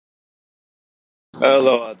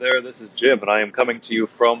Hello out there, this is Jim, and I am coming to you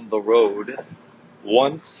from the road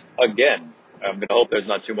once again. I'm going to hope there's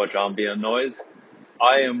not too much ambient noise.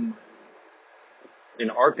 I am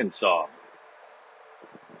in Arkansas.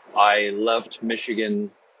 I left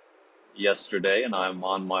Michigan yesterday, and I'm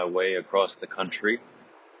on my way across the country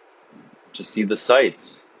to see the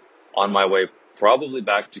sights, on my way probably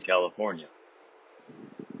back to California.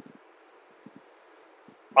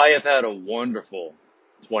 I have had a wonderful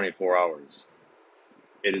 24 hours.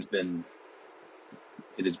 It has been,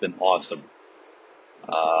 it has been awesome.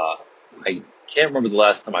 Uh, I can't remember the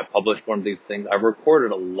last time I published one of these things. I've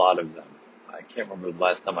recorded a lot of them. I can't remember the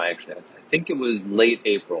last time I think it was late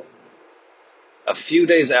April. A few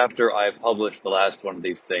days after I published the last one of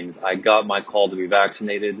these things, I got my call to be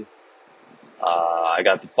vaccinated. I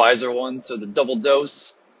got the Pfizer one, so the double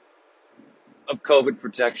dose of COVID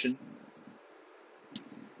protection.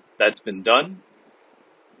 That's been done.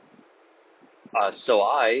 So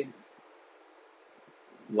I,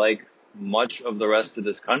 like much of the rest of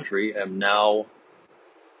this country, am now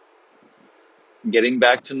getting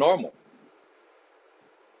back to normal.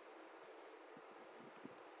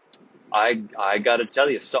 I gotta tell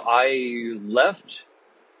you, so I left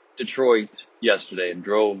Detroit yesterday and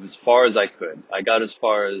drove as far as I could. I got as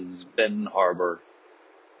far as Benton Harbor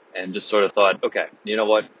and just sort of thought, okay, you know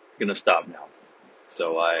what? I'm gonna stop now.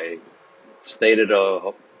 So I stayed at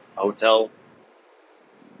a hotel,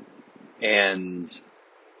 and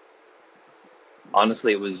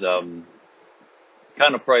honestly, it was kind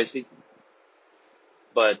of pricey,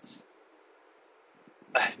 but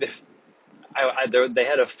they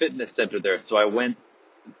had a fitness center there, so I went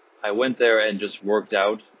there and just worked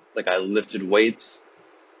out. Like I lifted weights,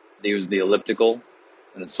 used the elliptical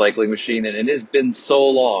and the cycling machine, and it has been so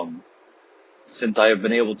long since I have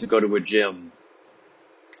been able to go to a gym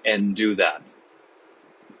and do that.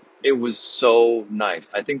 It was so nice.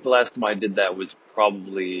 I think the last time I did that was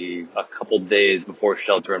probably a couple days before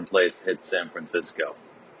shelter in place hit San Francisco.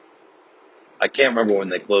 I can't remember when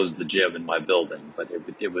they closed the gym in my building, but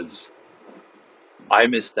it was, I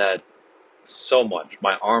miss that so much.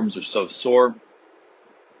 My arms are so sore.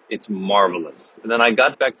 It's marvelous. And then I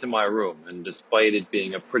got back to my room, and despite it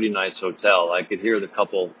being a pretty nice hotel, I could hear the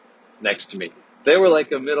couple next to me. They were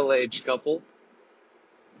like a middle-aged couple.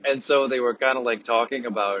 And so they were kind of like talking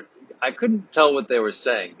about, I couldn't tell what they were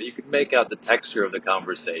saying, but you could make out the texture of the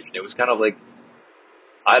conversation. It was kind of like,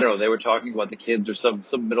 I don't know, they were talking about the kids or some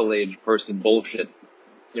middle-aged person bullshit,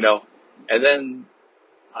 you know? And then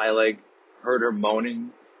I like heard her moaning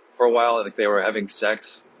for a while, like they were having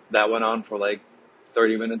sex. That went on for like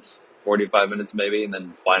 30 minutes, 45 minutes maybe, and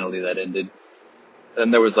then finally that ended. Then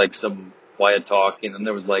there was like some quiet talking, and then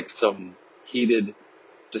there was like some heated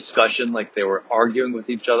discussion, like they were arguing with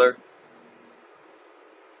each other.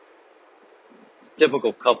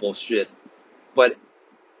 Typical couple shit. But,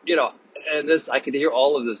 you know, and this, I could hear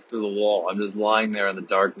all of this through the wall. I'm just lying there in the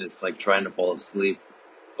darkness, like trying to fall asleep.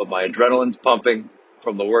 But my adrenaline's pumping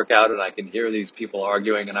from the workout, and I can hear these people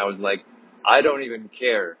arguing, and I was like, I don't even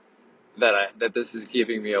care that this is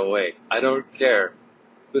keeping me awake. I don't care.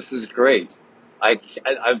 This is great.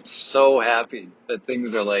 I'm so happy that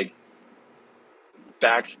things are like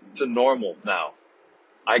back to normal now.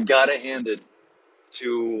 I gotta hand it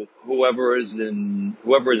to whoever is in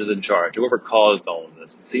charge, whoever caused all of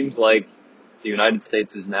this. It seems like the United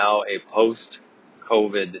States is now a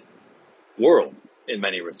post-COVID world in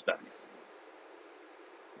many respects.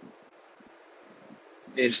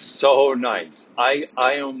 It's so nice. I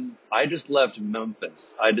just left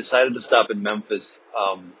Memphis. I decided to stop in Memphis.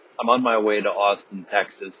 I'm on my way to Austin,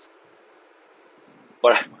 Texas,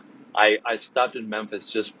 but I stopped in Memphis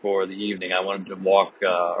just for the evening. I wanted to walk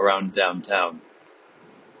around downtown,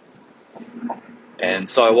 and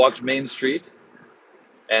so I walked Main Street.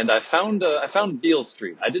 And I found Beale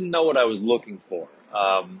Street. I didn't know what I was looking for.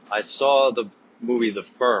 I saw the movie The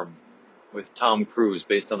Firm with Tom Cruise,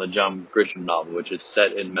 based on the John Grisham novel, which is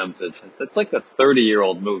set in Memphis. It's like a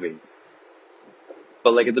 30-year-old movie.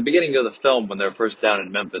 But like at the beginning of the film, when they're first down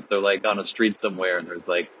in Memphis, they're like on a street somewhere, and there's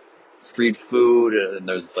like street food, and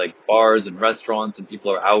there's like bars and restaurants, and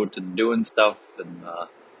people are out and doing stuff, and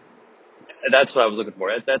that's what I was looking for.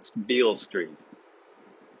 That's Beale Street.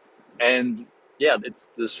 And yeah,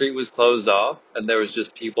 the street was closed off, and there was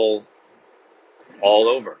just people all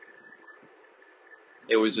over.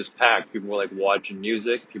 It was just packed. People were like watching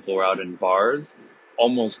music. People were out in bars.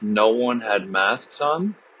 Almost no one had masks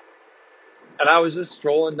on. And I was just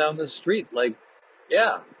strolling down the street like,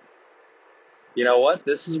 yeah, you know what?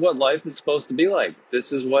 This is what life is supposed to be like.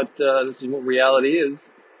 This is what reality is.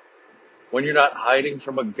 When you're not hiding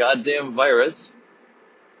from a goddamn virus,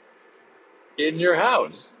 in your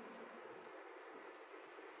house.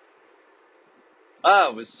 Ah,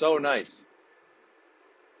 it was so nice.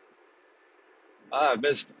 Ah, I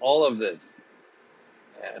missed all of this.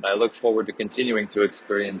 And I look forward to continuing to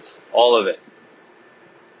experience all of it.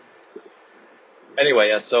 Anyway,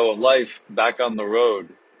 yeah, so life back on the road.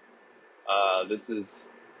 Uh, this is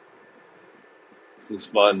this is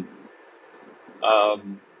fun.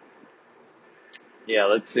 Um, yeah,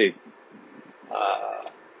 let's see. Uh,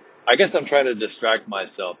 I guess I'm trying to distract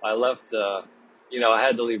myself. I left, I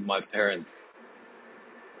had to leave my parents,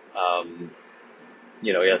 um,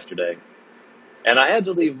 yesterday, and I had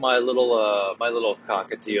to leave my little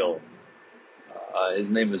cockatiel. His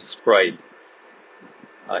name is Sprite.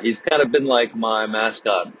 He's kind of been like my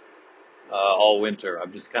mascot, all winter.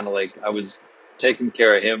 I'm just kind of like, I was taking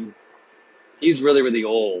care of him. He's really, really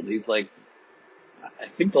old. He's like, I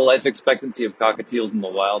think the life expectancy of cockatiels in the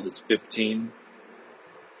wild is 15.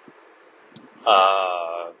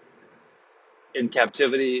 Uh, in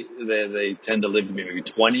captivity, they tend to live to be maybe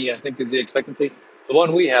 20, I think is the expectancy. The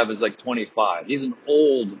one we have is like 25. He's an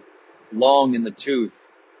old, long in the tooth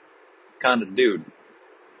kind of dude.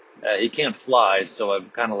 He can't fly, so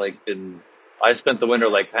I've kind of like I spent the winter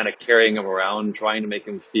like kind of carrying him around, trying to make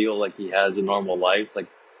him feel like he has a normal life. Like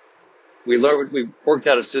we worked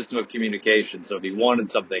out a system of communication. So if he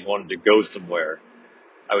wanted something, wanted to go somewhere,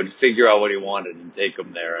 I would figure out what he wanted and take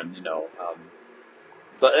him there. And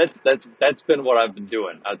so that's been what I've been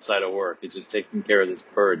doing outside of work. Is just taking care of this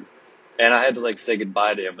bird. And I had to like say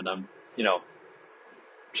goodbye to him, and you know,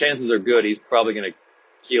 chances are good he's probably gonna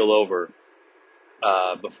keel over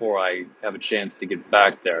before I have a chance to get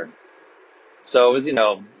back there. So it was,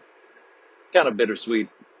 kind of bittersweet.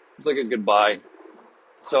 It was like a goodbye.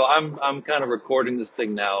 So I'm kind of recording this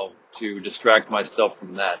thing now to distract myself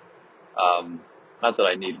from that. Um, Not that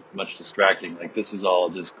I need much distracting. Like this is all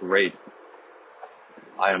just great.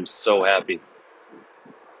 I am so happy.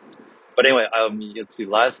 But anyway, let's see.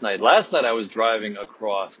 Last night I was driving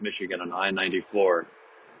across Michigan on I-94,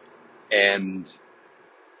 and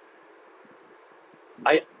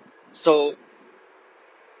I, so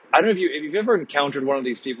I don't know if you've ever encountered one of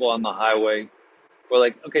these people on the highway, where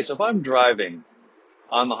like, okay, so if I'm driving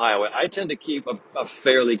on the highway, I tend to keep a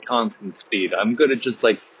fairly constant speed. I'm good at just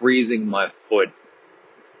like freezing my foot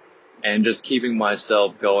and just keeping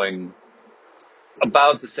myself going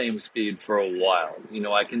about the same speed for a while.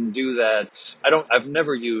 I can do that. I've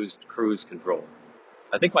never used cruise control.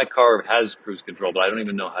 I think my car has cruise control, but I don't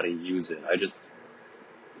even know how to use it. I just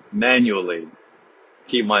manually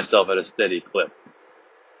keep myself at a steady clip.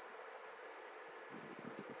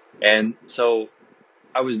 And so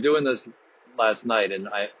I was doing this last night, and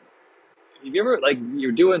have you ever, like,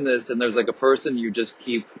 you're doing this and there's like a person you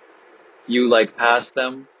like pass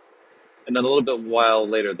them, and then a little bit while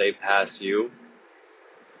later they pass you,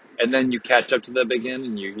 and then you catch up to them again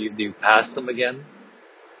and you pass them again,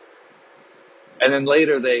 and then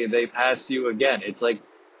later they pass you again. It's like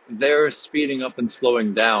they're speeding up and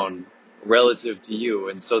slowing down relative to you,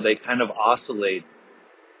 and so they kind of oscillate,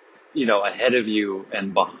 ahead of you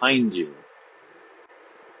and behind you.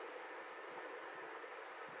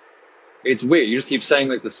 It's weird. You just keep saying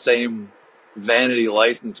like the same vanity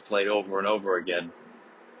license plate over and over again.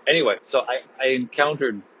 Anyway, so I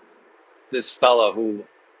encountered this fella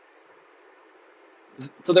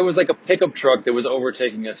so there was like a pickup truck that was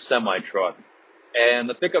overtaking a semi truck, and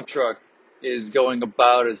the pickup truck is going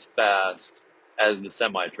about as fast as the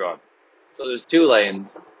semi truck. So there's two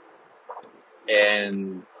lanes,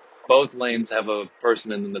 and both lanes have a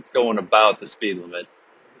person in them that's going about the speed limit.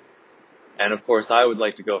 And of course, I would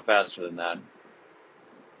like to go faster than that.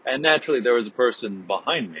 And naturally, there was a person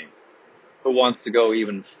behind me who wants to go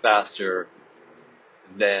even faster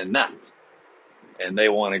than that. And they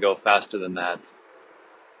want to go faster than that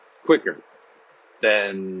quicker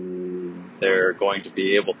than they're going to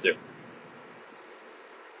be able to.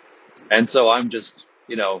 And so I'm just,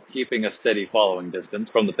 keeping a steady following distance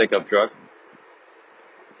from the pickup truck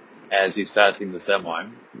as he's passing the semi.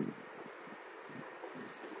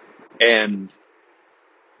 And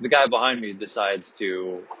the guy behind me decides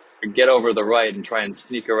to get over the right and try and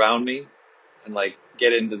sneak around me and like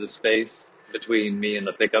get into the space between me and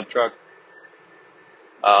the pickup truck.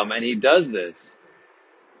 And he does this,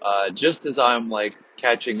 just as I'm like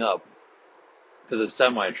catching up to the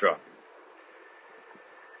semi truck.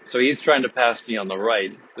 So he's trying to pass me on the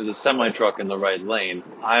right. There's a semi truck in the right lane.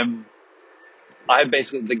 I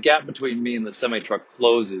basically, the gap between me and the semi truck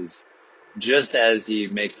closes just as he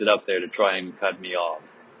makes it up there to try and cut me off.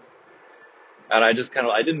 And I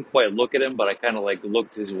didn't quite look at him, but I kind of like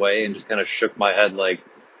looked his way and just kind of shook my head like,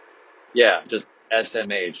 yeah, just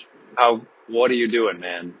SMH. What are you doing,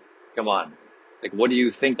 man? Come on. Like, what do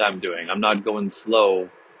you think I'm doing? I'm not going slow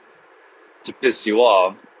to piss you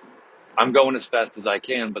off. I'm going as fast as I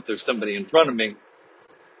can, but there's somebody in front of me.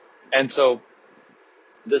 And so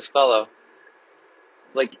this fella,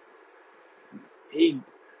 like, he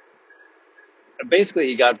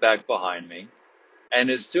he got back behind me. And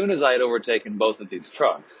as soon as I had overtaken both of these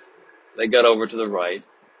trucks, they got over to the right.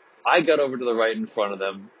 I got over to the right in front of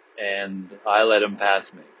them, and I let him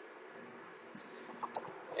pass me.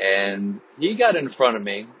 And he got in front of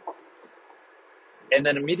me, and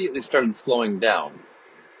then immediately started slowing down.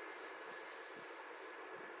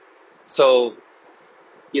 So,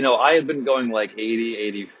 I had been going like 80,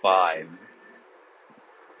 85,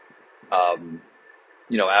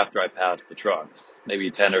 after I passed the trucks, maybe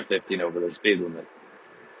 10 or 15 over the speed limit.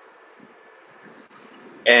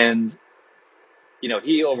 And,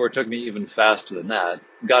 he overtook me even faster than that,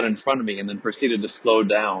 got in front of me, and then proceeded to slow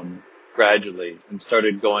down gradually and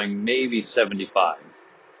started going maybe 75,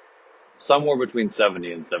 somewhere between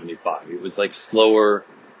 70 and 75. It was like slower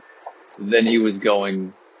than he was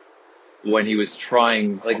going when he was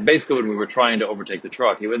trying, like basically when we were trying to overtake the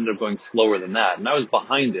truck. He ended up going slower than that. And I was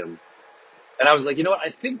behind him. And I was like, you know what?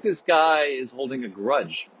 I think this guy is holding a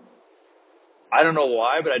grudge. I don't know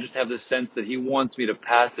why, but I just have this sense that he wants me to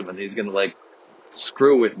pass him and he's going to like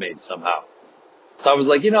screw with me somehow. So I was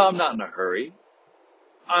like, I'm not in a hurry.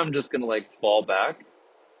 I'm just going to like fall back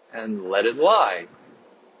and let it lie.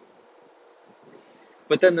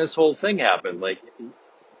 But then this whole thing happened. Like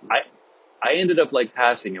I, I ended up like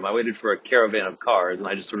passing him. I waited for a caravan of cars and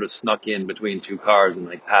I just sort of snuck in between two cars and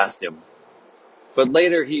like passed him. But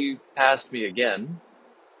later he passed me again.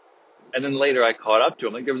 And then later I caught up to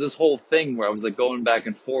him. Like there was this whole thing where I was like going back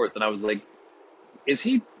and forth and I was like, is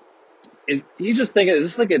he just thinking, is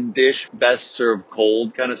this like a dish best served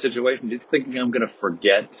cold kind of situation? He's thinking I'm going to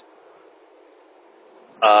forget,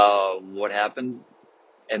 what happened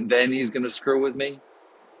and then he's going to screw with me.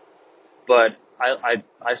 But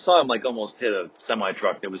I saw him like almost hit a semi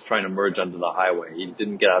truck that was trying to merge onto the highway. He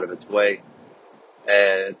didn't get out of its way.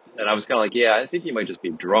 And I was kind of like, yeah, I think he might just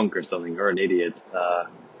be drunk or something or an idiot.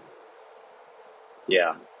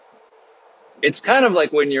 Yeah. It's kind of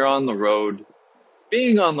like when you're on the road,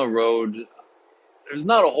 being on the road, there's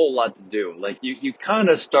not a whole lot to do. Like you kind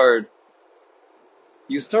of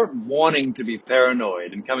you start wanting to be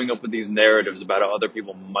paranoid and coming up with these narratives about how other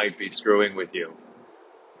people might be screwing with you.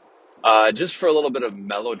 Just for a little bit of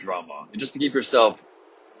melodrama, just to keep yourself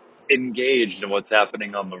engaged in what's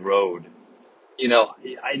happening on the road.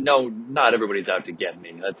 I know not everybody's out to get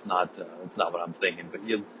me. That's not what I'm thinking, but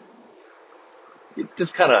you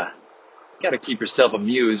just kind of got to keep yourself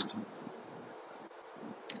amused.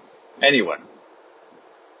 Anyway.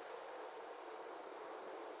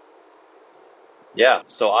 Yeah,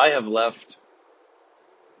 so I have left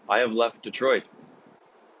Detroit,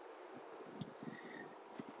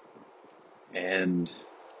 and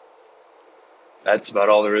that's about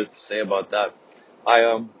all there is to say about that.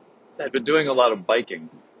 I've been doing a lot of biking.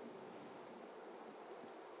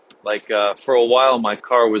 Like for a while, my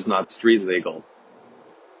car was not street legal.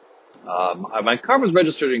 My car was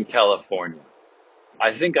registered in California.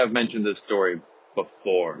 I think I've mentioned this story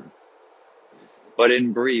before, but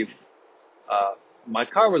in brief, uh, my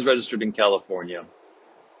car was registered in California,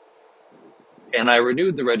 and I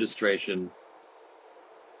renewed the registration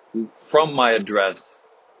from my address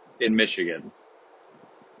in Michigan.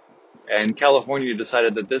 And California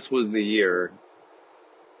decided that this was the year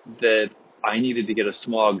that I needed to get a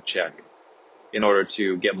smog check in order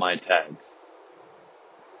to get my tags.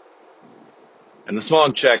 And the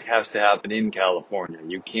smog check has to happen in California.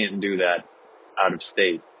 You can't do that out of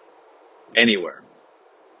state anywhere.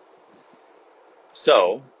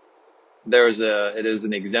 So it is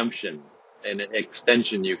an exemption, an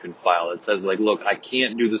extension you can file. It says like, look, I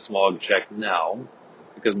can't do the smog check now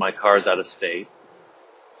because my car's out of state,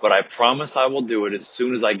 but I promise I will do it as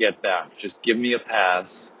soon as I get back. Just give me a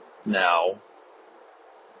pass now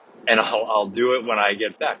and I'll do it when I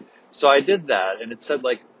get back. So I did that, and it said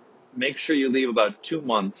like, make sure you leave about 2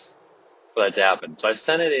 months for that to happen. So I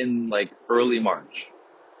sent it in like early March,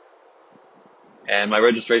 and my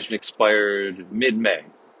registration expired mid-May.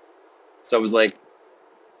 So it was like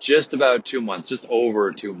just about 2 months, just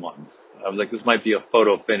over 2 months. I was like, this might be a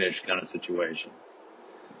photo finish kind of situation.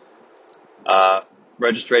 Uh,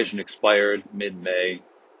 Registration expired mid-May.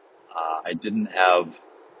 I didn't have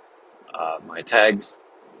my tags,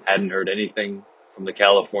 hadn't heard anything from the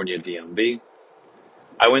California DMV.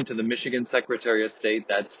 I went to the Michigan Secretary of State.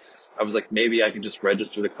 I was like, maybe I can just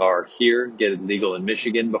register the car here, get it legal in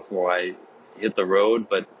Michigan before I hit the road.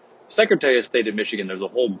 But Secretary of State in Michigan,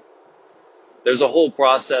 there's a whole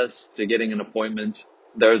process to getting an appointment.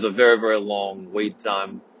 There's a very, very long wait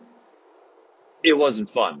time. It wasn't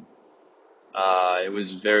fun. It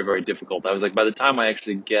was very, very difficult. I was like, by the time I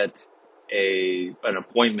actually get an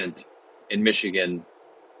appointment in Michigan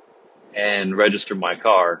and register my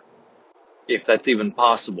car, if that's even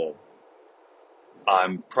possible,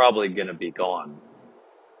 I'm probably going to be gone.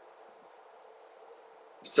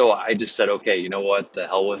 So I just said, okay, you know what? The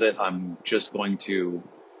hell with it. I'm just going to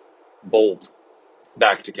bolt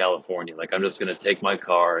back to California. Like, I'm just going to take my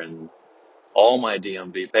car and all my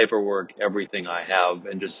DMV paperwork, everything I have,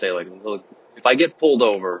 and just say, like, look, if I get pulled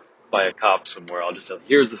over by a cop somewhere, I'll just say,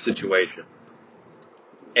 here's the situation.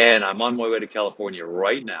 And I'm on my way to California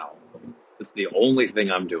right now. It's the only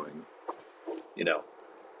thing I'm doing, you know,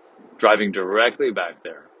 driving directly back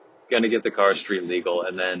there, going to get the car street legal,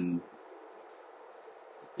 and then,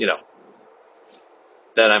 you know,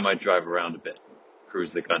 then I might drive around a bit,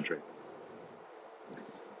 cruise the country.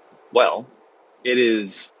 Well, it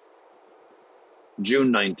is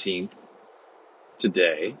June 19th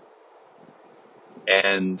today,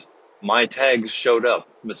 and my tags showed up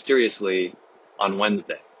mysteriously on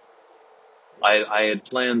Wednesday. I had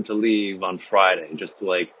planned to leave on Friday, just to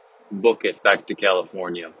like book it back to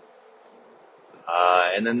California.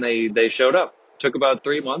 And then they showed up. Took about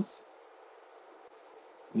 3 months,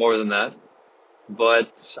 more than that.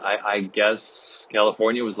 But I guess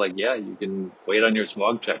California was like, yeah, you can wait on your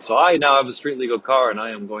smog check. So I now have a street legal car and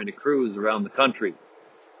I am going to cruise around the country,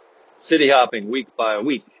 city hopping week by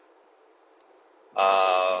week,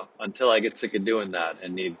 until I get sick of doing that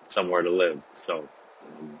and need somewhere to live. So,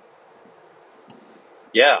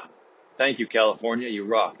 yeah, thank you, California. You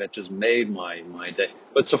rock. That just made my day.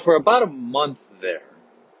 But so for about a month there,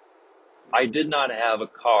 I did not have a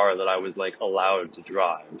car that I was like allowed to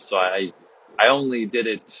drive. So I only did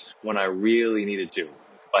it when I really needed to.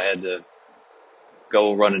 If I had to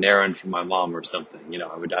go run an errand for my mom or something, you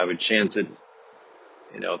know, I would chance it,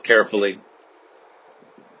 you know, carefully.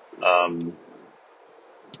 Um,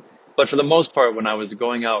 but for the most part, when I was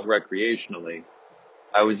going out recreationally,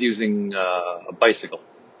 I was using a bicycle,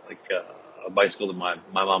 like a bicycle that my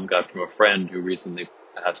mom got from a friend who recently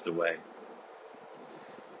passed away,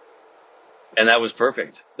 and that was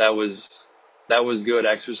perfect. That was good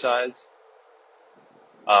exercise.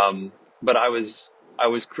 But I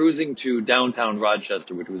was cruising to downtown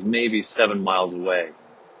Rochester, which was maybe 7 miles away,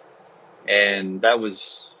 and that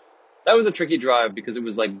was a tricky drive because it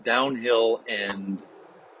was like downhill and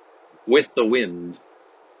with the wind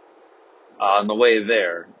on the way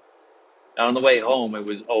there. And on the way home, it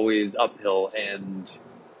was always uphill and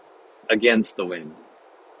against the wind.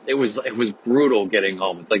 It was brutal getting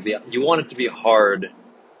home. It's like you want it to be hard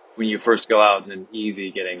when you first go out and then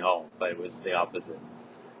easy getting home, but it was the opposite.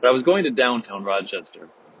 But I was going to downtown Rochester,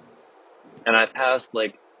 and I passed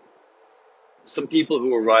like some people who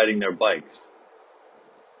were riding their bikes.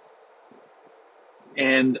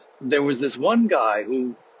 And there was this one guy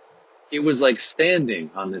who he was like standing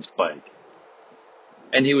on this bike,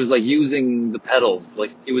 and he was like using the pedals, like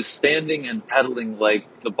he was standing and pedaling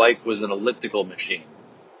like the bike was an elliptical machine.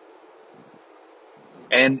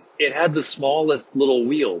 And it had the smallest little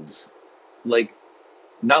wheels, like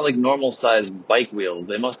not like normal sized bike wheels.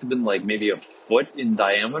 They must have been like maybe a foot in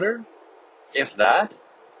diameter, if that.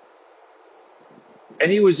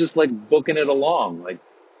 And he was just like booking it along. Like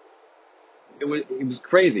it was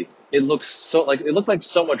crazy. It looked like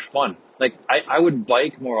so much fun. Like I would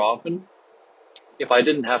bike more often if I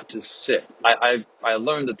didn't have to sit. I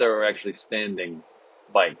learned that there are actually standing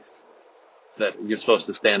bikes, that you're supposed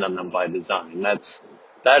to stand on them by design.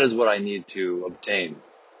 That is what I need to obtain.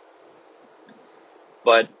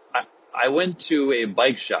 But I went to a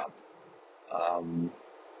bike shop. Um,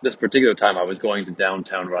 this particular time I was going to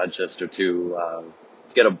downtown Rochester to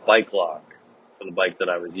get a bike lock for the bike that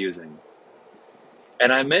I was using.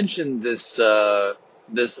 And I mentioned this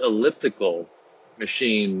elliptical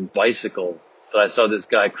machine bicycle that I saw this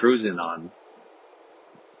guy cruising on.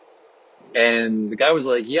 And the guy was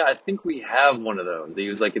like, yeah, I think we have one of those. He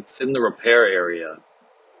was like, it's in the repair area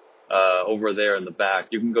over there in the back.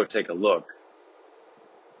 You can go take a look.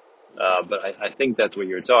 But I think that's what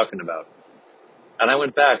you're talking about. And I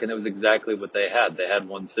went back, and it was exactly what they had. They had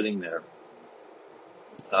one sitting there.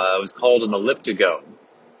 It was called an Elliptigo,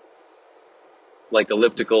 like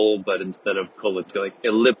elliptical, but instead of cool, it's like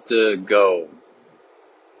Elliptigo.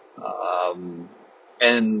 Um,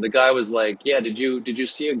 and the guy was like, "Yeah, did you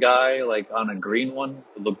see a guy like on a green one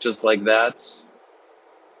that looked just like that?"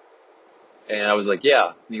 And I was like, "Yeah."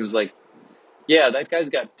 And he was like, "Yeah, that guy's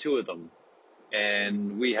got two of them,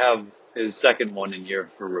 and we have his second one in here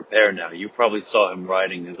for repair now. You probably saw him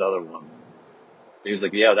riding his other one. He was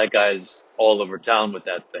like, yeah, that guy's all over town with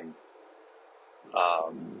that thing.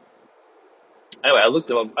 Um, anyway, I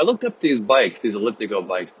looked up these bikes, these elliptical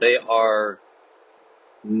bikes. They are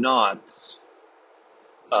not,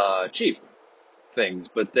 cheap things,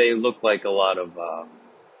 but they look like a lot of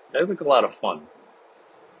fun.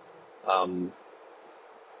 Um,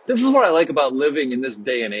 this is what I like about living in this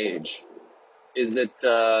day and age, is that,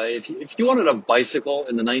 if you wanted a bicycle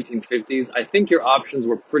in the 1950s, I think your options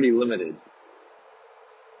were pretty limited.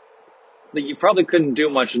 Like, you probably couldn't do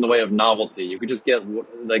much in the way of novelty. You could just get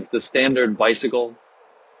like the standard bicycle,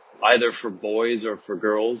 either for boys or for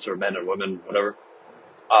girls or men or women, whatever.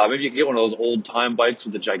 Maybe you could get one of those old time bikes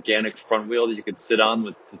with a gigantic front wheel that you could sit on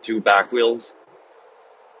with the two back wheels,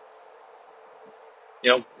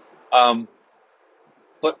 you know.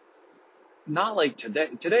 But not like today.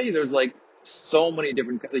 Today there's like so many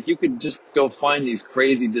different, like you could just go find these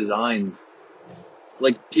crazy designs.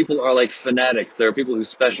 Like people are like fanatics. There are people who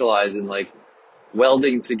specialize in like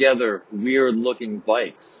welding together weird looking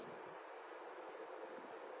bikes.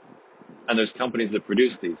 And there's companies that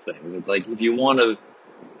produce these things. It's like if you want to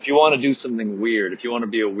do something weird, if you want to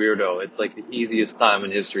be a weirdo, it's like the easiest time in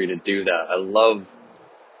history to do that. I love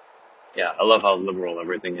how liberal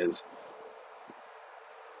everything is.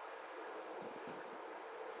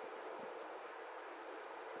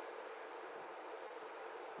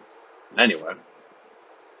 Anyway,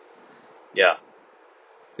 yeah,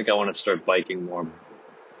 I think I want to start biking more.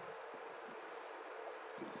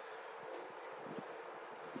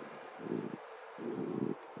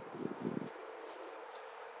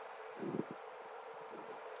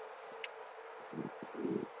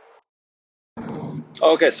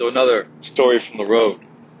 Okay, so another story from the road.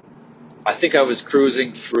 I think I was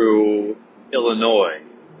cruising through Illinois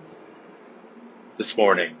this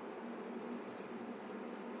morning.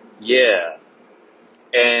 Yeah,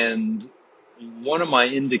 and one of my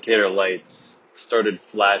indicator lights started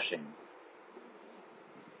flashing,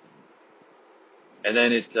 and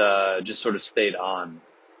then it just sort of stayed on.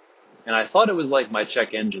 And I thought it was like my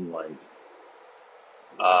check engine light.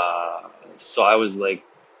 So I was like,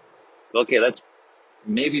 okay, that's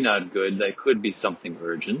maybe not good. That could be something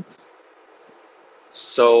urgent.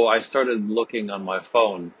 So I started looking on my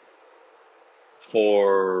phone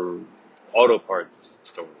for auto parts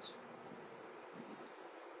stores.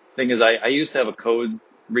 Thing is, I used to have a code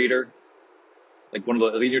reader. Like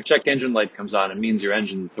your check engine light comes on, it means your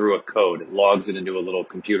engine threw a code. It logs it into a little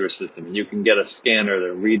computer system, and you can get a scanner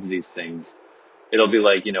that reads these things. It'll be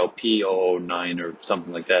like, P009 or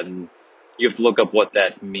something like that, and you have to look up what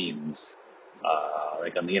that means,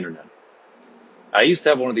 like on the internet. I used to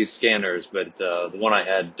have one of these scanners, but the one I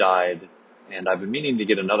had died, and I've been meaning to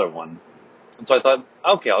get another one. And so I thought,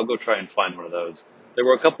 okay, I'll go try and find one of those. There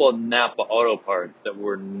were a couple of Napa auto parts that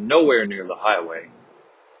were nowhere near the highway.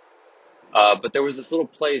 But there was this little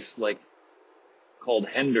place like called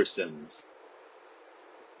Henderson's.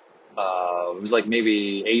 It was like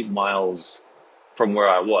maybe 8 miles from where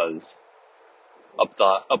I was, up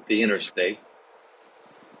the interstate,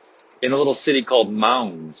 in a little city called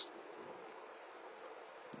Mounds.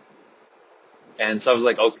 And so I was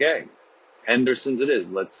like, okay, Henderson's it is.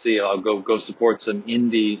 Let's see. I'll go support some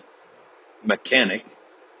indie mechanic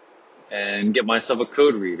and get myself a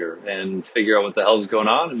code reader and figure out what the hell's going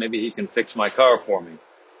on, and maybe he can fix my car for me,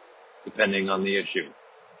 depending on the issue.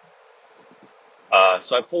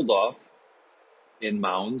 So I pulled off in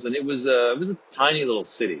Mounds, and it was a tiny little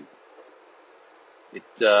city. It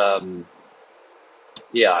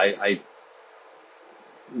yeah, I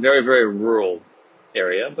very very rural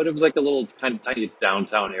area, but it was like a little kind of tiny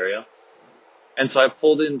downtown area. And so I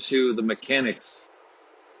pulled into the mechanics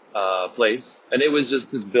place, and it was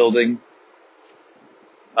just this building,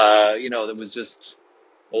 that was just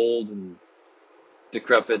old and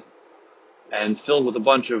decrepit and filled with a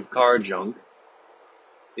bunch of car junk.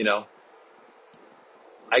 You know,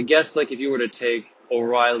 I guess like if you were to take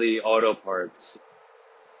O'Reilly Auto Parts,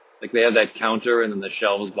 like they have that counter and then the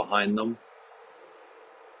shelves behind them.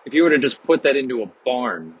 If you were to just put that into a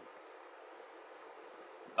barn,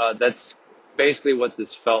 that's basically what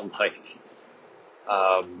this felt like.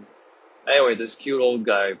 Um, anyway, this cute old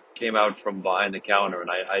guy came out from behind the counter, and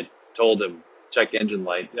I told him, check engine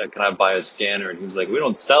light, can I buy a scanner? And he was like, we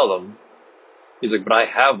don't sell them. He's like, but I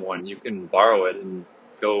have one. You can borrow it and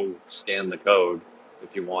go scan the code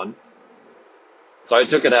if you want. So I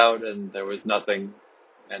took it out, and there was nothing,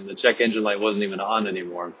 and the check engine light wasn't even on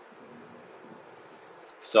anymore.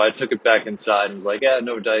 So I took it back inside and was like, yeah,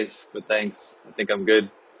 no dice, but thanks. I think I'm good.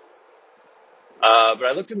 But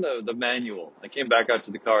I looked in the manual. I came back out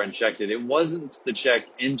to the car and checked it. It wasn't the check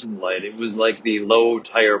engine light. It was like the low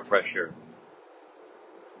tire pressure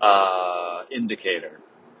indicator.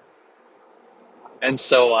 And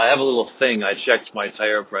so I have a little thing. I checked my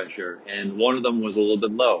tire pressure, and one of them was a little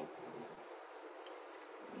bit low.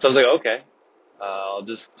 So I was like, okay, I'll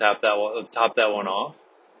just top that one off,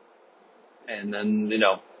 and then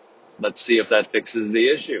let's see if that fixes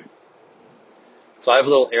the issue. So I have a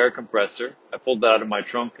little air compressor. I pulled that out of my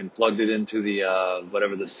trunk and plugged it into the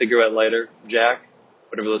whatever the cigarette lighter jack,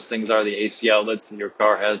 whatever those things are, the AC outlets that your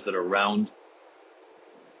car has that are round,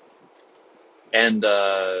 and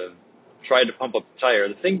tried to pump up the tire.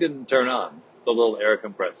 The thing didn't turn on, the little air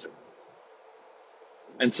compressor.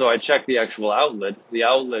 And so I checked the actual outlet. The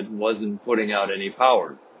outlet wasn't putting out any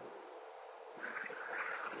power.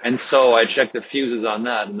 And so I checked the fuses on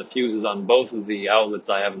that, and the fuses on both of the outlets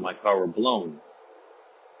I have in my car were blown.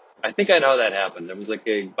 I think I know how that happened. It was like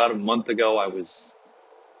about a month ago.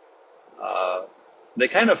 They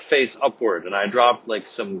kind of face upward, and I dropped like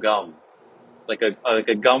some gum, like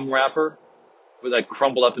a gum wrapper, with like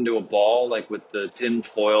crumbled up into a ball, like with the tin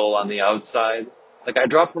foil on the outside. Like I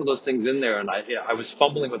dropped one of those things in there, and I was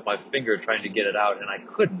fumbling with my finger trying to get it out, and I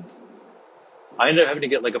couldn't. I ended up having to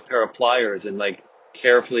get like a pair of pliers and like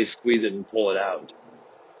carefully squeeze it and pull it out.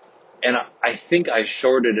 And I think I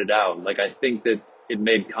shorted it out. Like I think that it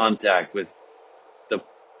made contact with the.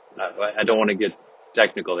 I don't want to get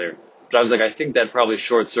technical there, but I was like, I think that probably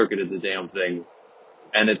short circuited the damn thing,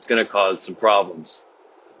 and it's going to cause some problems.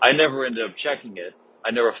 I never ended up checking it. I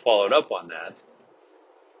never followed up on that.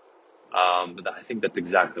 But I think that's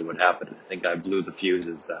exactly what happened. I think I blew the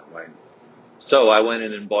fuses that way. So I went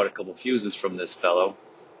in and bought a couple fuses from this fellow,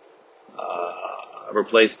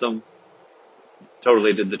 replaced them,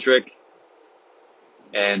 totally did the trick,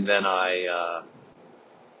 and then I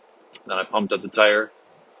pumped up the tire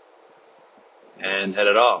and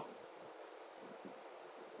headed off.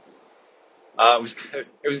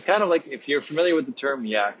 It was kind of like, if you're familiar with the term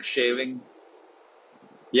yak shaving.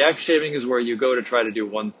 Yak shaving is where you go to try to do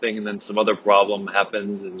one thing and then some other problem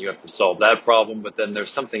happens and you have to solve that problem, but then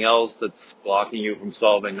there's something else that's blocking you from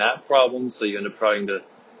solving that problem, so you end up trying to,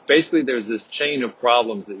 basically there's this chain of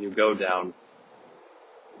problems that you go down.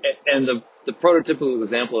 And the prototypical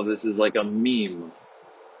example of this is like a meme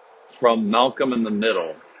from Malcolm in the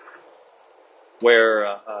Middle,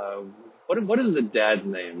 where, what is the dad's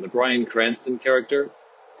name? The Bryan Cranston character?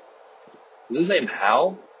 Is his name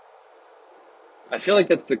Hal? I feel like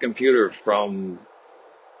that's the computer from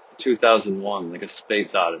 2001, like A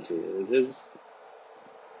Space Odyssey.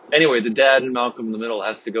 Anyway, the dad in Malcolm in the Middle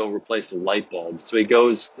has to go replace a light bulb. So he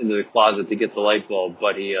goes into the closet to get the light bulb,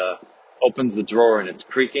 but he opens the drawer and it's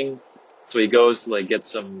creaking. So he goes to like get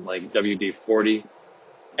some like WD-40.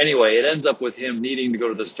 Anyway, it ends up with him needing to go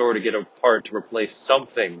to the store to get a part to replace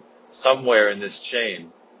something somewhere in this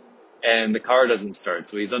chain. And the car doesn't start.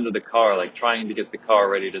 So he's under the car, like trying to get the car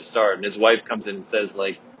ready to start. And his wife comes in and says,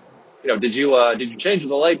 like, did you change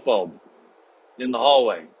the light bulb in the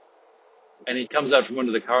hallway? And he comes out from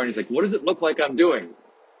under the car and he's like, what does it look like I'm doing?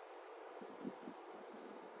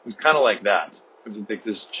 It was kind of like that. It was like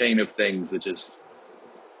this chain of things that just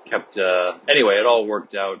kept, anyway, it all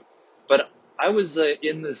worked out. But I was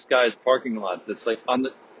in this guy's parking lot that's like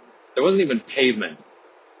there wasn't even pavement.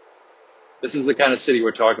 This is the kind of city we're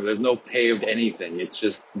talking about. There's no paved anything. It's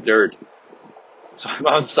just dirt. So I'm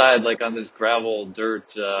outside like on this gravel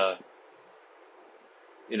dirt, I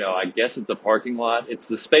guess it's a parking lot. It's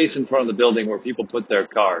the space in front of the building where people put their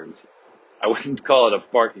cars. I wouldn't call it a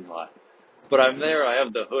parking lot. But I'm there, I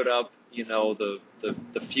have the hood up,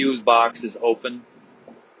 the fuse box is open,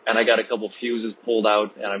 and I got a couple fuses pulled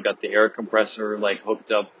out, and I've got the air compressor like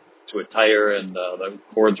hooked up to a tire and the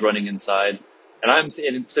cords running inside. And I'm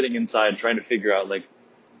sitting inside trying to figure out like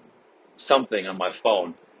something on my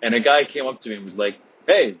phone. And a guy came up to me and was like,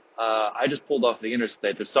 hey, I just pulled off the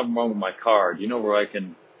interstate. There's something wrong with my car. Do you know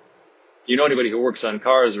anybody who works on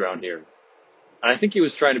cars around here? And I think he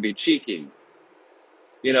was trying to be cheeky.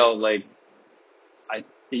 Like,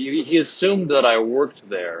 he assumed that I worked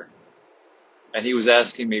there, and he was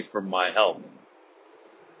asking me for my help.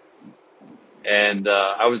 And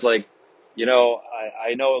I was like,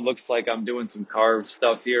 I know it looks like I'm doing some car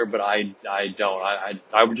stuff here, but I don't.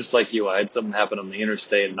 I would just like you. I had something happen on the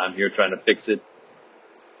interstate, and I'm here trying to fix it.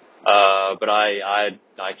 But I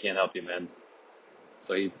can't help you, man.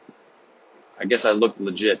 So I guess I looked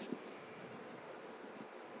legit.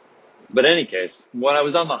 But in any case, when I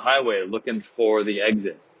was on the highway looking for the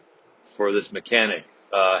exit for this mechanic,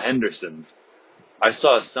 Henderson's, I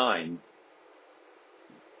saw a sign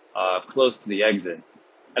close to the exit,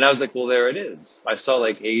 And I was like, well, there it is. I saw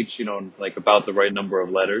like H, you know, like about the right number of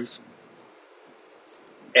letters.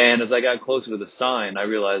 And as I got closer to the sign, I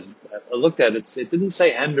realized, I looked at it, it didn't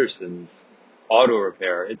say Henderson's Auto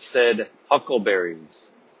Repair. It said Huckleberry's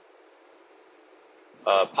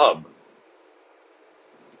Pub.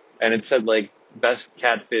 And it said like best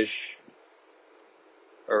catfish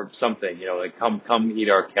or something, you know, like come eat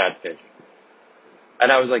our catfish. And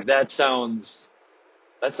I was like, that sounds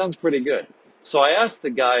pretty good. So I asked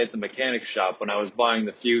the guy at the mechanic shop when I was buying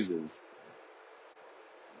the fuses,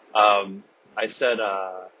 I said,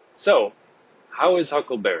 so how is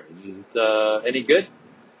Huckleberry's? Is it, any good?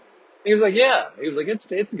 He was like, yeah. He was like,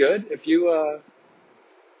 it's good. If you,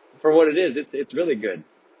 for what it is, it's really good.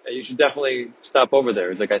 You should definitely stop over there.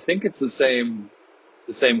 He's like, I think it's the same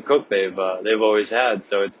cook they've always had.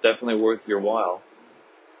 So it's definitely worth your while.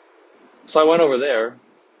 So I went over there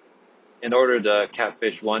and ordered a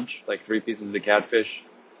catfish lunch, like 3 pieces of catfish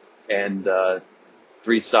and,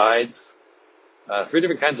 3 sides, 3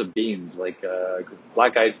 different kinds of beans, like,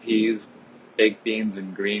 black eyed peas, baked beans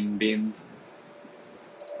and green beans.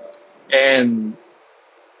 And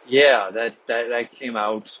yeah, that came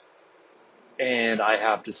out. And I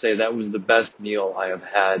have to say that was the best meal I have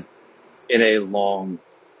had in a long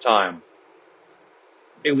time.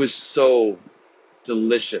 It was so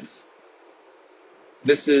delicious.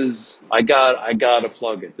 I gotta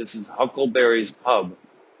plug it. This is Huckleberry's Pub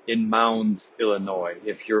in Mounds, Illinois.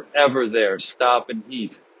 If you're ever there, stop and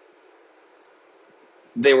eat.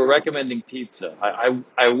 They were recommending pizza.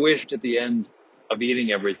 I wished at the end of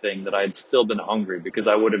eating everything that I'd still been hungry because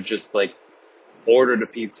I would have just like ordered a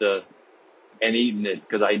pizza and eaten it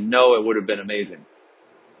because I know it would have been amazing.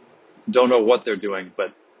 Don't know what they're doing,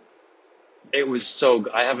 but it was so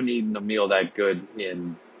good. I haven't eaten a meal that good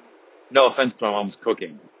in, no offense to my mom's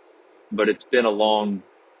cooking, but it's been a long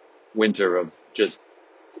winter of just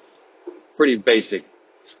pretty basic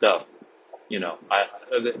stuff, you know.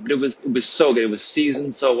 But it was so good. It was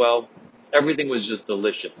seasoned so well. Everything was just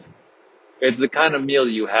delicious. It's the kind of meal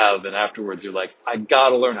you have, and afterwards you're like, I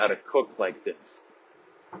gotta learn how to cook like this.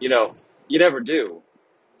 You know, you never do,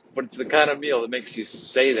 but it's the kind of meal that makes you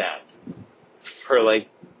say that for like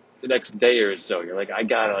the next day or so. You're like, I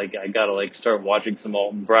gotta like start watching some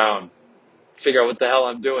Alton Brown, figure out what the hell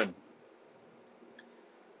I'm doing.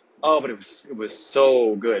 Oh, but it was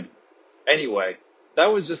so good. Anyway, that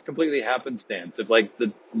was just completely happenstance. If like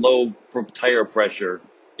the low tire pressure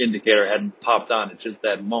indicator hadn't popped on at just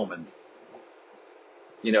that moment,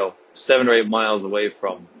 you know, 7 or 8 miles away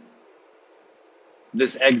from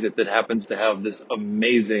this exit that happens to have this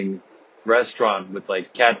amazing restaurant with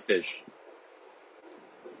like catfish.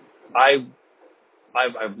 I,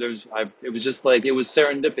 it was just like, it was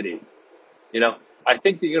serendipity, you know. I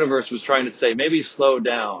think the universe was trying to say, maybe slow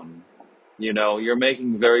down. You know, you're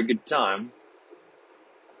making very good time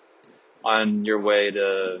on your way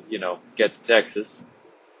to, you know, get to Texas,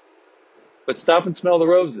 but stop and smell the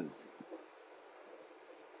roses.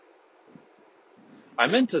 I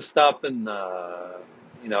meant to stop and,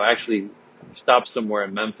 you know, actually stop somewhere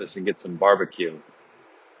in Memphis and get some barbecue.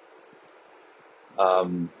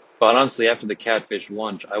 Um, but honestly, after the catfish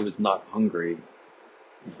lunch, I was not hungry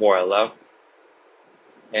before I left.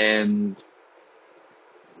 And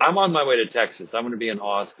I'm on my way to Texas. I'm going to be in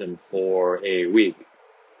Austin for a week.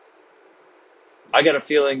 I got a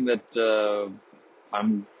feeling that,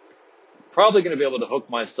 I'm probably going to be able to hook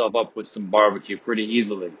myself up with some barbecue pretty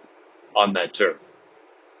easily on that turf.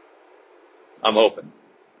 I'm hoping.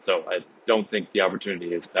 So I don't think the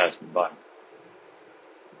opportunity has passed me by.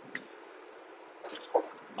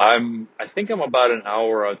 I think I'm about an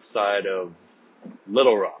hour outside of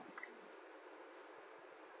Little Rock.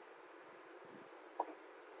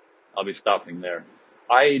 I'll be stopping there.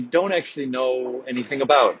 I don't actually know anything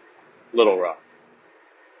about Little Rock.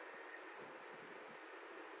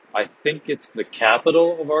 I think it's the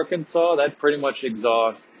capital of Arkansas. That pretty much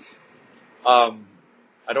exhausts. Um,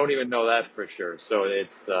 I don't even know that for sure. So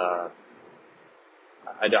it's, I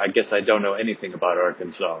guess I don't know anything about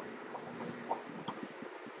Arkansas.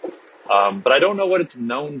 But I don't know what it's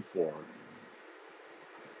known for.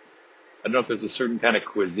 I don't know if there's a certain kind of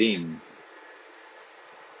cuisine.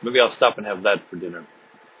 Maybe I'll stop and have that for dinner.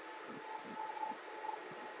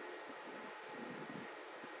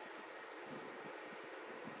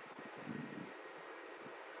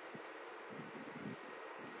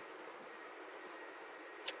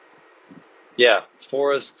 Yeah,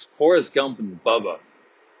 Forrest Gump and Bubba.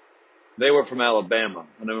 They were from Alabama,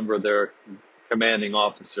 and I remember their commanding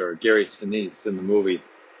officer, Gary Sinise, in the movie,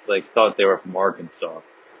 like thought they were from Arkansas.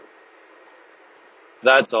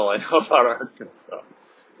 That's all I know about Arkansas.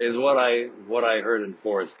 is what I heard in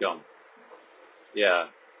Forrest Gump. Yeah,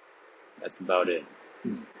 that's about it.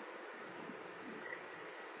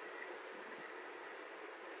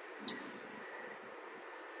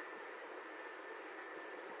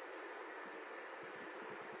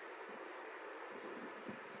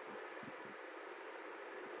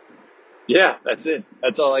 Yeah, that's it.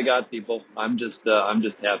 That's all I got, people. I'm just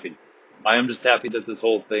happy. I am just happy that this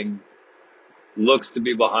whole thing looks to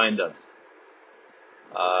be behind us.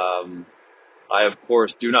 Um, I of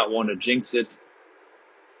course do not want to jinx it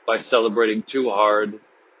by celebrating too hard,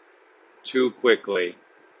 too quickly,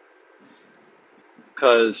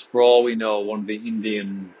 because for all we know, one of the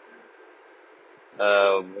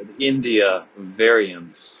India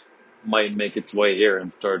variants might make its way here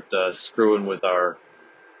and start screwing with our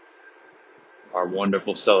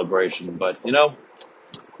wonderful celebration. But I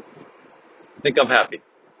think I'm happy.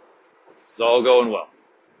 It's all going well,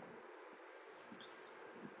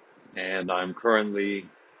 and I am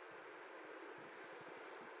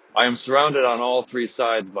surrounded on all three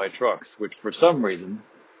sides by trucks, which for some reason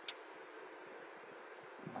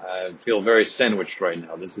I feel very sandwiched right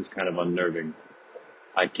now. This is kind of unnerving.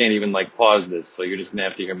 I can't even pause this, so you're just gonna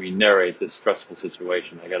have to hear me narrate this stressful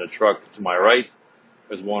situation. I got a truck to my right.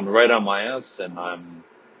 There's one right on my ass, and I'm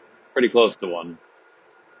pretty close to one.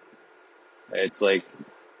 It's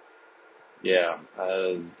yeah,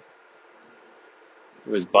 it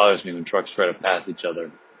always bothers me when trucks try to pass each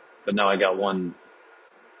other. But now I got one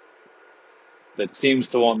that seems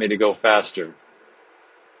to want me to go faster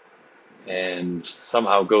and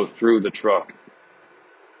somehow go through the truck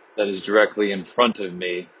that is directly in front of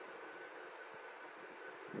me,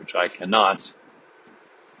 which I cannot.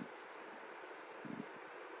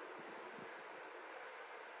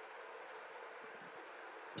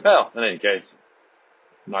 Well, in any case,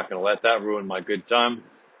 I'm not going to let that ruin my good time,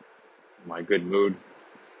 my good mood.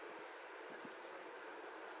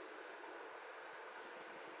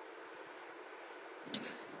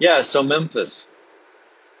 Yeah, so Memphis.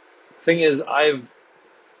 Thing is, I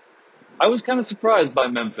was kind of surprised by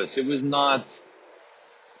Memphis. It was not,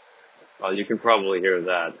 well, you can probably hear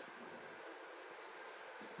that,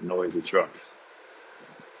 noisy trucks.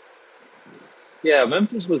 Yeah,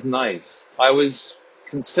 Memphis was nice.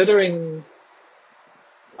 Considering,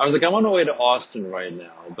 I was I'm on my way to Austin right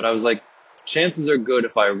now, but I was chances are good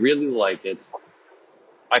if I really like it,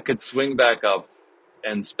 I could swing back up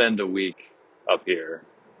and spend a week up here.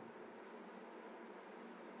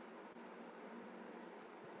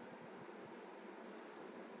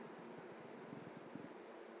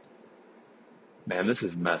 Man, this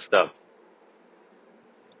is messed up.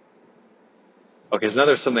 Okay, so now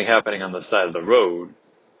there's something happening on the side of the road.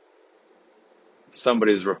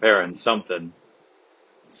 Somebody's repairing something,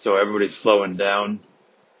 so everybody's slowing down.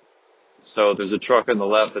 So there's a truck on the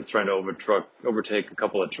left that's trying to overtake a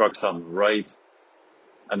couple of trucks on the right.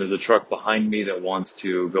 And there's a truck behind me that wants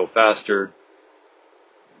to go faster.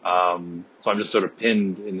 So I'm just sort of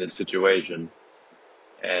pinned in this situation.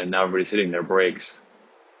 And now everybody's hitting their brakes.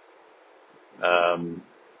 Um,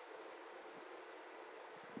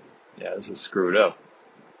 yeah, this is screwed up.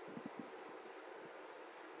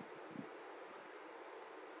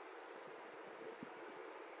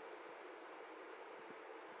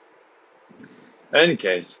 In any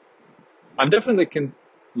case, I'm definitely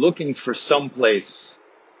looking for some place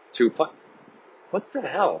to put. What the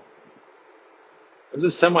hell? There's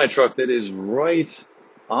a semi truck that is right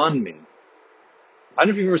on me. I don't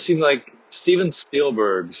know if you've ever seen Steven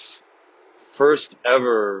Spielberg's first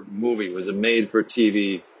ever movie was a made for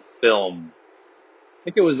TV film. I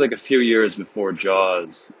think it was a few years before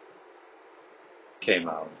Jaws came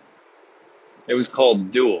out. It was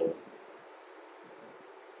called Duel.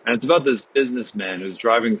 And it's about this businessman who's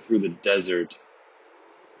driving through the desert,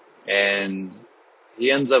 and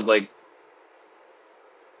he ends up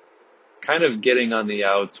kind of getting on the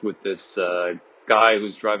outs with this guy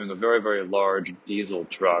who's driving a very, very large diesel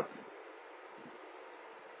truck.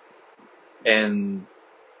 And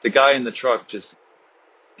the guy in the truck just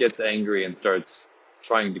gets angry and starts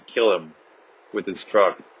trying to kill him with his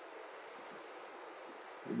truck.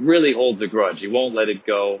 Really holds a grudge. He won't let it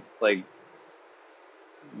go. Like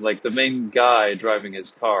the main guy driving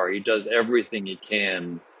his car, he does everything he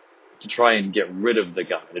can to try and get rid of the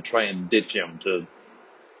guy, to try and ditch him, to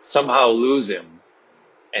somehow lose him,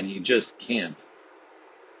 and he just can't.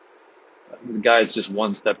 The guy's just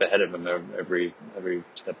one step ahead of him every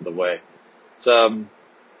step of the way. It's kind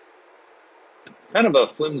of a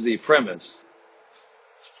flimsy premise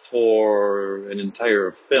for an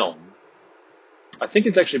entire film. I think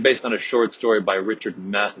it's actually based on a short story by Richard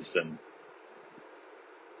Matheson.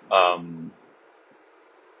 Um,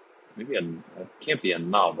 Maybe it can't be a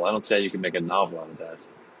novel. I don't see how you can make a novel out of that.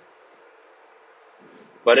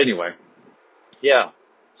 But anyway, yeah,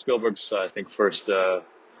 Spielberg's I think first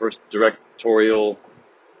directorial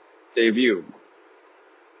debut.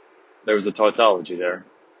 There was a tautology there.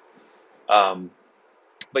 Um,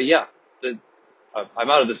 but yeah, I'm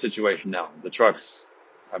out of the situation now. The trucks,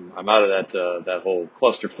 I'm out of that whole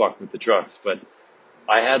clusterfuck with the trucks. But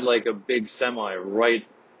I had like a big semi right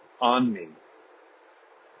on me,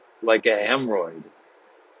 like a hemorrhoid.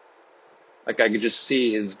 Like I could just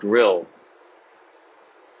see his grill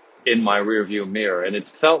in my rearview mirror, and it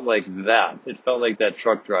felt like that. It felt like that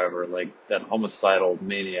truck driver, like that homicidal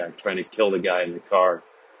maniac trying to kill the guy in the car.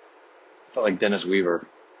 It felt like Dennis Weaver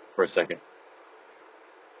for a second.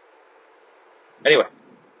 Anyway,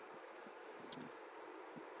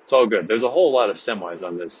 it's all good. There's a whole lot of semis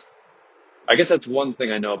on this. I guess that's one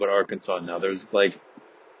thing I know about Arkansas now. There's like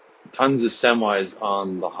tons of semis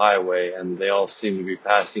on the highway, and they all seem to be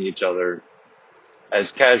passing each other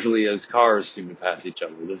as casually as cars seem to pass each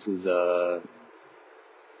other. This is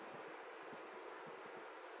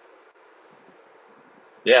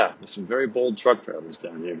yeah, there's some very bold truck drivers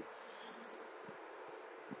down here.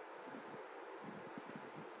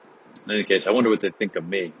 In any case, I wonder what they think of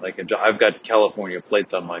me. Like, I've got California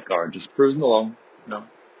plates on my car, just cruising along. You know,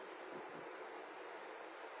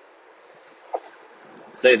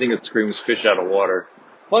 it's anything that screams fish out of water.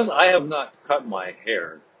 Plus, I have not cut my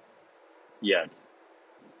hair yet.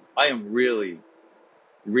 I am really,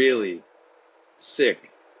 really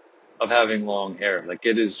sick of having long hair. Like,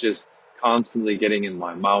 it is just constantly getting in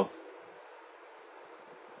my mouth.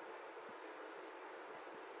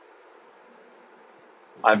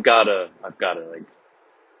 I've gotta like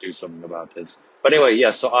do something about this. But anyway,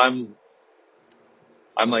 yeah. So I'm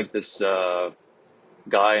like this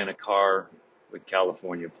guy in a car with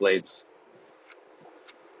California plates.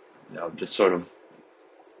 You know, just sort of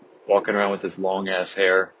walking around with this long ass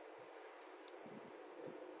hair,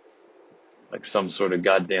 like some sort of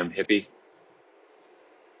goddamn hippie.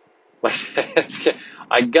 Like,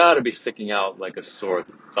 I gotta be sticking out like a sore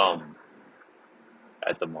thumb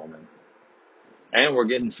at the moment. And we're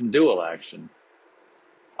getting some dual action.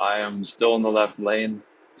 I am still in the left lane,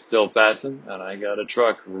 still passing, and I got a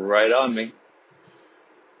truck right on me.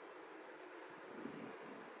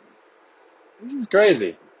 This is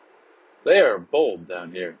crazy. They are bold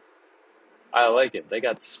down here. I like it. They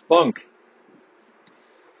got spunk.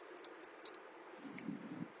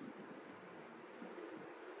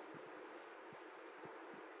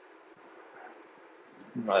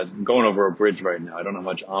 I'm going over a bridge right now. I don't know how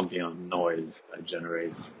much ambient noise that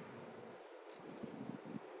generates.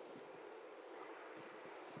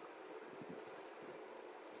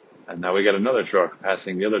 And now we got another truck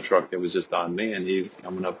passing the other truck that was just on me, and he's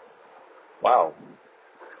coming up. Wow.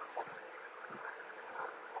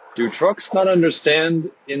 Do trucks not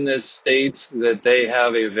understand in this state that they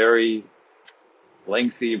have a very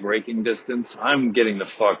lengthy braking distance? I'm getting the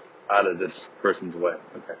fuck out of this person's way.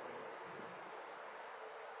 Okay.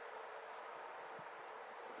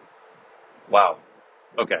 Wow.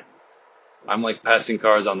 Okay. I'm like passing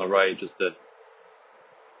cars on the right just to,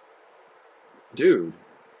 dude.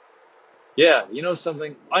 Yeah, you know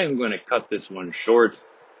something? I am going to cut this one short.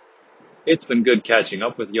 It's been good catching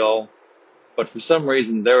up with y'all, but for some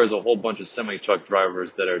reason there is a whole bunch of semi-truck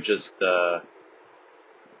drivers that are just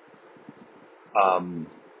um,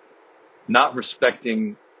 not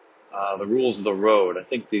respecting the rules of the road. I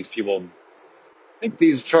think these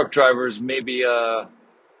truck drivers maybe have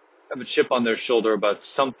a chip on their shoulder about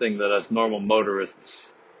something that us normal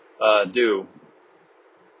motorists do.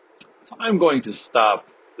 So I'm going to stop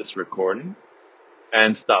this recording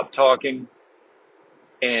and stop talking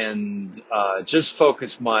and just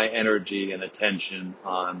focus my energy and attention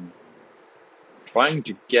on trying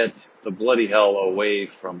to get the bloody hell away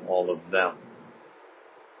from all of them.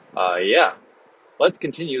 Yeah, let's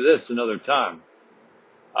continue this another time.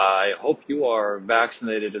 I hope you are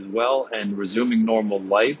vaccinated as well and resuming normal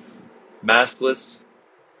life, maskless,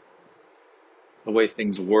 the way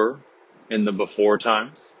things were in the before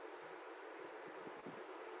times.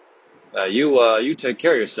 You take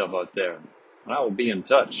care of yourself out there, and I will be in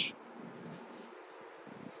touch.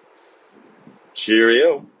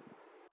 Cheerio.